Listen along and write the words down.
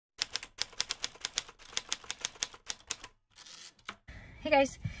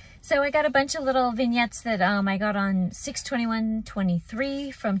guys, so I got a bunch of little vignettes that I got on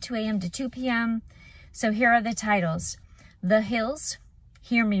 6/21/23 from 2 a.m. to 2 p.m. So here are the titles: The Hills,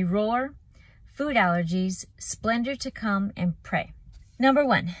 Hear Me Roar, Food Allergies, Splendor to Come, and Pray. Number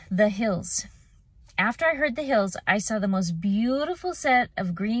 1, The Hills. After I heard The Hills, I saw the most beautiful set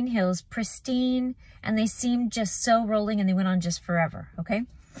of green hills, pristine, and they seemed just so rolling, and they went on just forever, okay?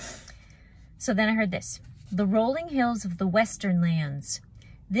 So then I heard this: The rolling hills of the western lands.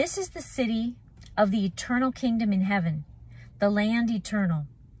 This is the city of the eternal kingdom in heaven, the land eternal,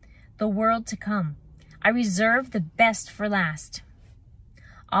 the world to come. I reserve the best for last.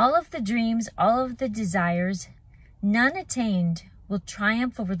 All of the dreams, all of the desires, none attained, will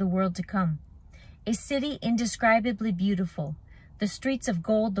triumph over the world to come. A city indescribably beautiful, the streets of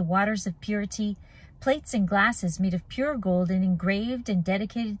gold, the waters of purity, plates and glasses made of pure gold and engraved and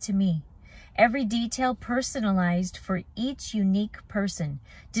dedicated to me. Every detail personalized for each unique person.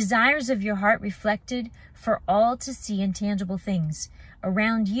 Desires of your heart reflected for all to see in tangible things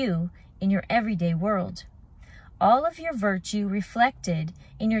around you in your everyday world. All of your virtue reflected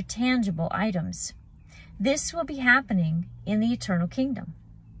in your tangible items. This will be happening in the eternal kingdom.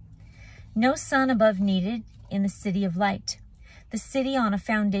 No sun above needed in the city of light, the city on a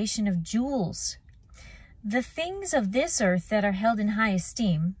foundation of jewels. The things of this earth that are held in high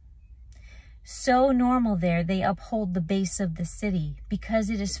esteem, so normal there, they uphold the base of the city because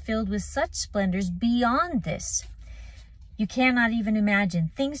it is filled with such splendors beyond this. You cannot even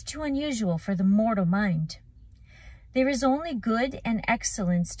imagine, things too unusual for the mortal mind. There is only good and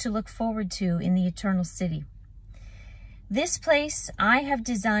excellence to look forward to in the eternal city. This place I have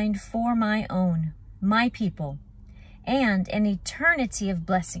designed for my own, my people, and an eternity of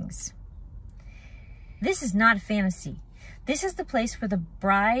blessings. This is not a fantasy. This is the place where the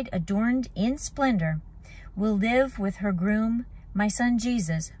bride, adorned in splendor, will live with her groom, my son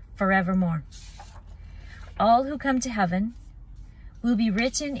Jesus, forevermore. All who come to heaven will be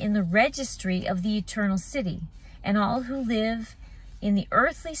written in the registry of the eternal city, and all who live in the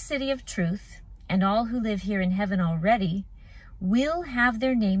earthly city of truth, and all who live here in heaven already, will have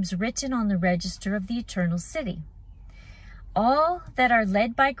their names written on the register of the eternal city. All that are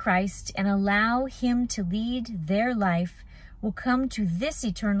led by Christ and allow him to lead their life will come to this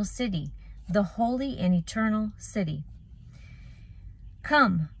eternal city, the holy and eternal city.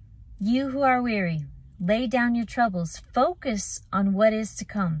 Come, you who are weary, lay down your troubles, focus on what is to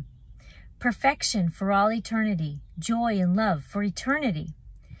come. Perfection for all eternity, joy and love for eternity.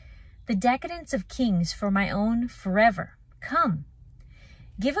 The decadence of kings for my own forever. Come,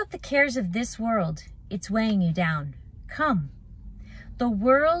 give up the cares of this world, it's weighing you down. Come, the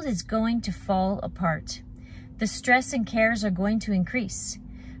world is going to fall apart. The stress and cares are going to increase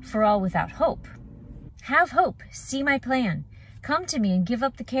for all without hope. Have hope, see my plan. Come to me and give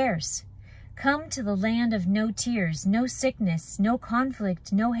up the cares. Come to the land of no tears, no sickness, no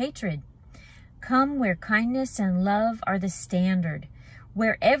conflict, no hatred. Come where kindness and love are the standard,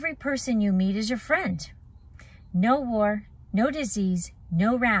 where every person you meet is your friend. No war, no disease,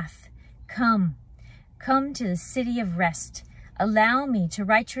 no wrath. Come, come to the city of rest. Allow me to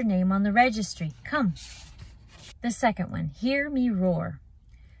write your name on the registry. Come. The second one, hear me roar.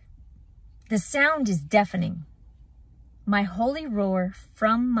 The sound is deafening. My holy roar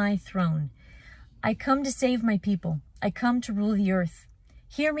from my throne. I come to save my people. I come to rule the earth.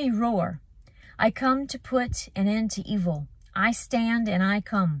 Hear me roar. I come to put an end to evil. I stand and I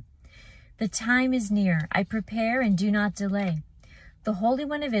come. The time is near. I prepare and do not delay. The Holy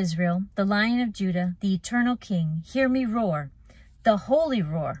One of Israel, the Lion of Judah, the eternal King, hear me roar. The holy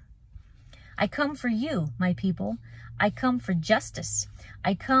roar. I come for you, my people. I come for justice.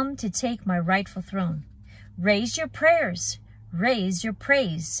 I come to take my rightful throne. Raise your prayers. Raise your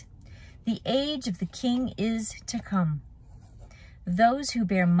praise. The age of the King is to come. Those who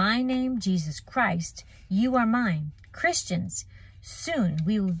bear my name, Jesus Christ, you are mine. Christians, soon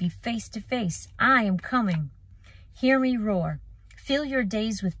we will be face to face. I am coming. Hear me roar. Fill your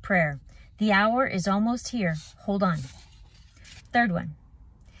days with prayer. The hour is almost here. Hold on. Third one.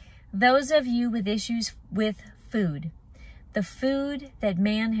 Those of you with issues with food, the food that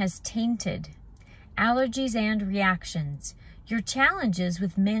man has tainted, allergies and reactions, your challenges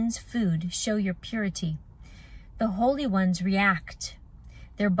with men's food show your purity. The holy ones react.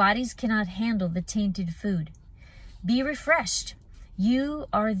 Their bodies cannot handle the tainted food. Be refreshed. You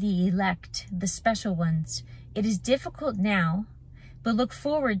are the elect, the special ones. It is difficult now, but look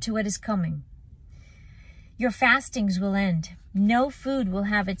forward to what is coming. Your fastings will end. No food will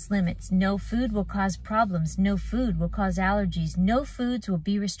have its limits. No food will cause problems. No food will cause allergies. No foods will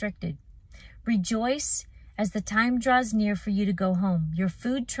be restricted. Rejoice As the time draws near for you to go home, your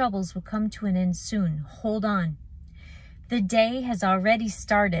food troubles will come to an end soon. Hold on. The day has already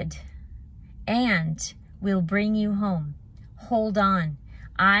started and will bring you home. Hold on.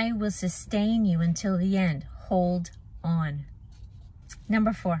 I will sustain you until the end. Hold on.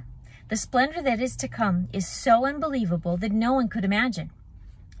 Number 4. The splendor that is to come is so unbelievable that no one could imagine.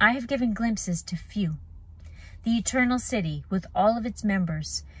 I have given glimpses to few. The eternal city, with all of its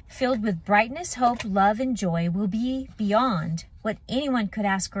members, filled with brightness, hope, love, and joy, will be beyond what anyone could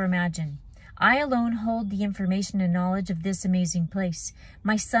ask or imagine. I alone hold the information and knowledge of this amazing place.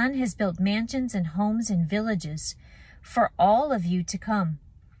 My Son has built mansions and homes and villages for all of you to come,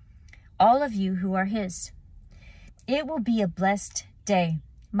 all of you who are His. It will be a blessed day.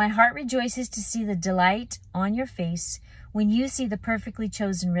 My heart rejoices to see the delight on your face when you see the perfectly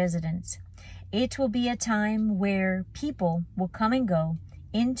chosen residence. It will be a time where people will come and go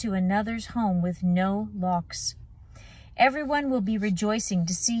into another's home with no locks. Everyone will be rejoicing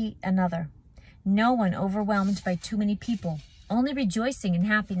to see another. No one overwhelmed by too many people, only rejoicing in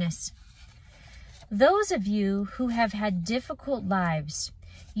happiness. Those of you who have had difficult lives,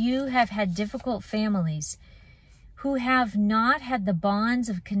 you have had difficult families, who have not had the bonds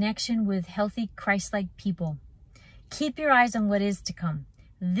of connection with healthy Christ-like people, keep your eyes on what is to come.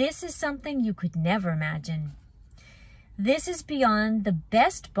 This is something you could never imagine. This is beyond the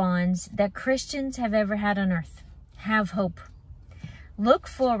best bonds that Christians have ever had on earth. Have hope. Look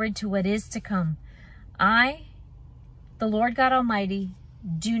forward to what is to come. I, the Lord God Almighty,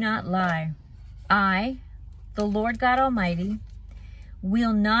 do not lie. I, the Lord God Almighty,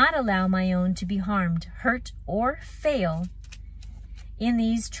 will not allow my own to be harmed, hurt, or fail in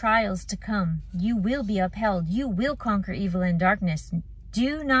these trials to come. You will be upheld. You will conquer evil and darkness.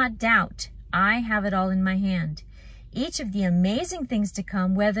 Do not doubt. I have it all in my hand. Each of the amazing things to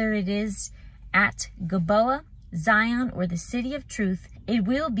come, whether it is at Gilboa, Zion, or the city of truth, it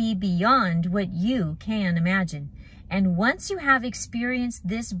will be beyond what you can imagine. And once you have experienced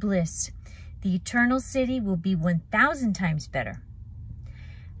this bliss, the eternal city will be 1,000 times better.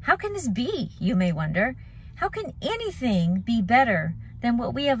 How can this be, you may wonder? How can anything be better than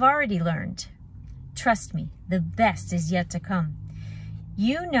what we have already learned? Trust me, the best is yet to come.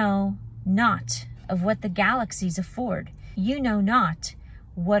 You know not of what the galaxies afford. You know not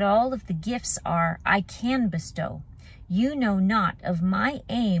what all of the gifts are I can bestow. You know not of my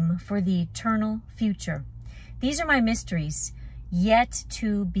aim for the eternal future. These are my mysteries, yet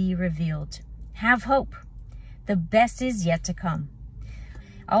to be revealed. Have hope. The best is yet to come.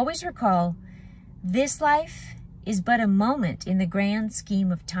 Always recall, this life is but a moment in the grand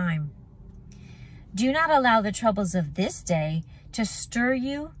scheme of time. Do not allow the troubles of this day to stir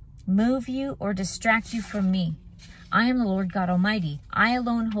you, move you, or distract you from me. I am the Lord God Almighty. I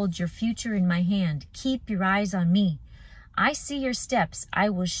alone hold your future in my hand. Keep your eyes on me. I see your steps. I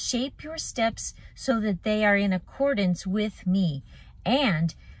will shape your steps so that they are in accordance with me,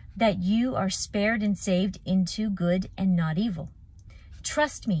 and that you are spared and saved into good and not evil.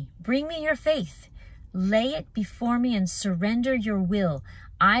 Trust me. Bring me your faith. Lay it before me and surrender your will.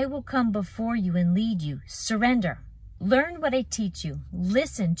 I will come before you and lead you. Surrender. Learn what I teach you.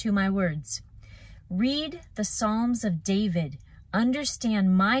 Listen to my words. Read the Psalms of David.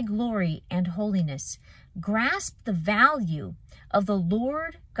 Understand my glory and holiness. Grasp the value of the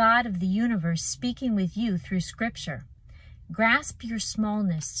Lord God of the universe speaking with you through Scripture. Grasp your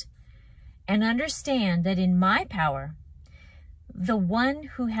smallness and understand that in my power, the one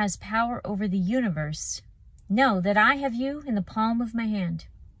who has power over the universe, know that I have you in the palm of my hand.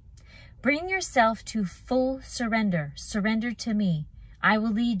 Bring yourself to full surrender. Surrender to me. I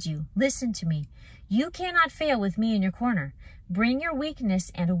will lead you. Listen to me. You cannot fail with me in your corner. Bring your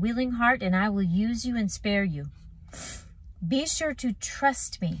weakness and a willing heart, and I will use you and spare you. Be sure to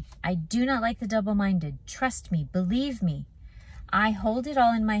trust me. I do not like the double-minded. Trust me. Believe me. I hold it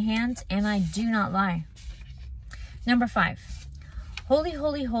all in my hands, and I do not lie. Number 5. Holy,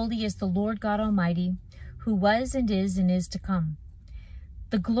 holy, holy is the Lord God Almighty, who was and is to come.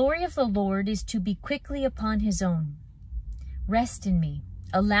 The glory of the Lord is to be quickly upon his own. Rest in me.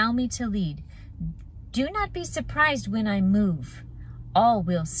 Allow me to lead. Do not be surprised when I move. All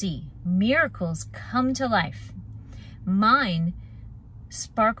will see. Miracles come to life. Mine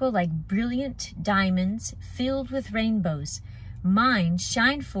sparkle like brilliant diamonds filled with rainbows. Mine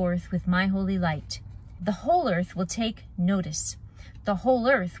shine forth with my holy light. The whole earth will take notice. The whole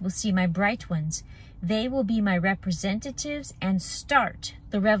earth will see my bright ones. They will be my representatives and start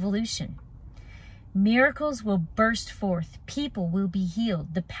the revolution. Miracles will burst forth. People will be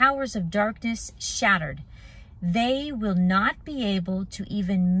healed. The powers of darkness shattered. They will not be able to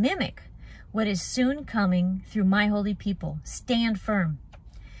even mimic what is soon coming through my holy people. Stand firm.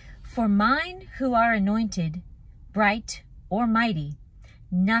 For mine who are anointed, bright or mighty,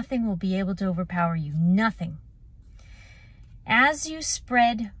 nothing will be able to overpower you. Nothing. As you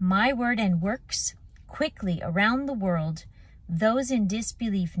spread my word and works quickly around the world, those in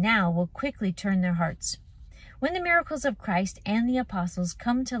disbelief now will quickly turn their hearts. When the miracles of Christ and the apostles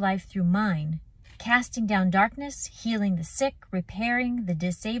come to life through mine, casting down darkness, healing the sick, repairing the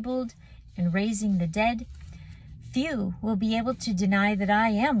disabled, and raising the dead, few will be able to deny that I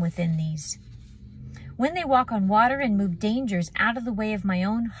am within these. When they walk on water and move dangers out of the way of my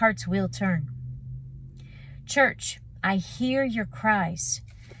own, hearts will turn. Church, I hear your cries.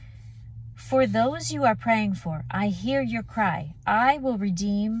 For those you are praying for, I hear your cry. I will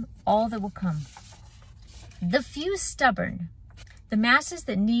redeem all that will come. The few stubborn, the masses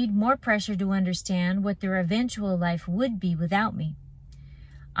that need more pressure to understand what their eventual life would be without me,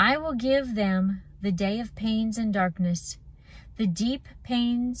 I will give them the day of pains and darkness, the deep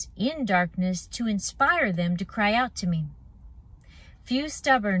pains in darkness, to inspire them to cry out to me. Few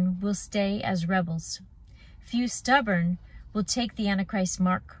stubborn will stay as rebels. Few stubborn will take the Antichrist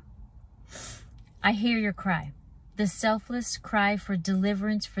mark. I hear your cry, the selfless cry for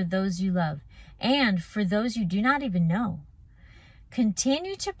deliverance for those you love and for those you do not even know.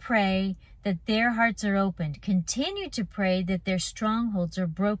 Continue to pray that their hearts are opened. Continue to pray that their strongholds are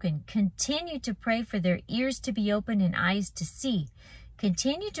broken. Continue to pray for their ears to be open and eyes to see.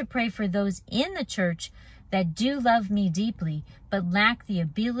 Continue to pray for those in the church that do love me deeply but lack the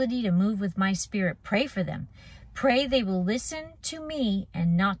ability to move with my spirit. Pray for them. Pray they will listen to me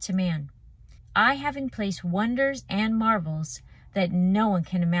and not to man. I have in place wonders and marvels that no one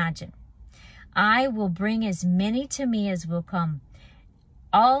can imagine. I will bring as many to me as will come.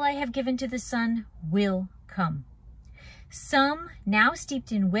 All I have given to the Son will come. Some, now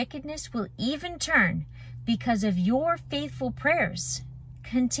steeped in wickedness, will even turn because of your faithful prayers.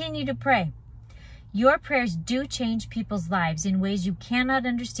 Continue to pray. Your prayers do change people's lives in ways you cannot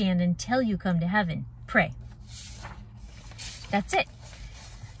understand until you come to heaven. Pray. That's it.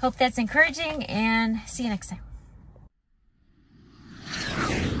 Hope that's encouraging, and see you next time.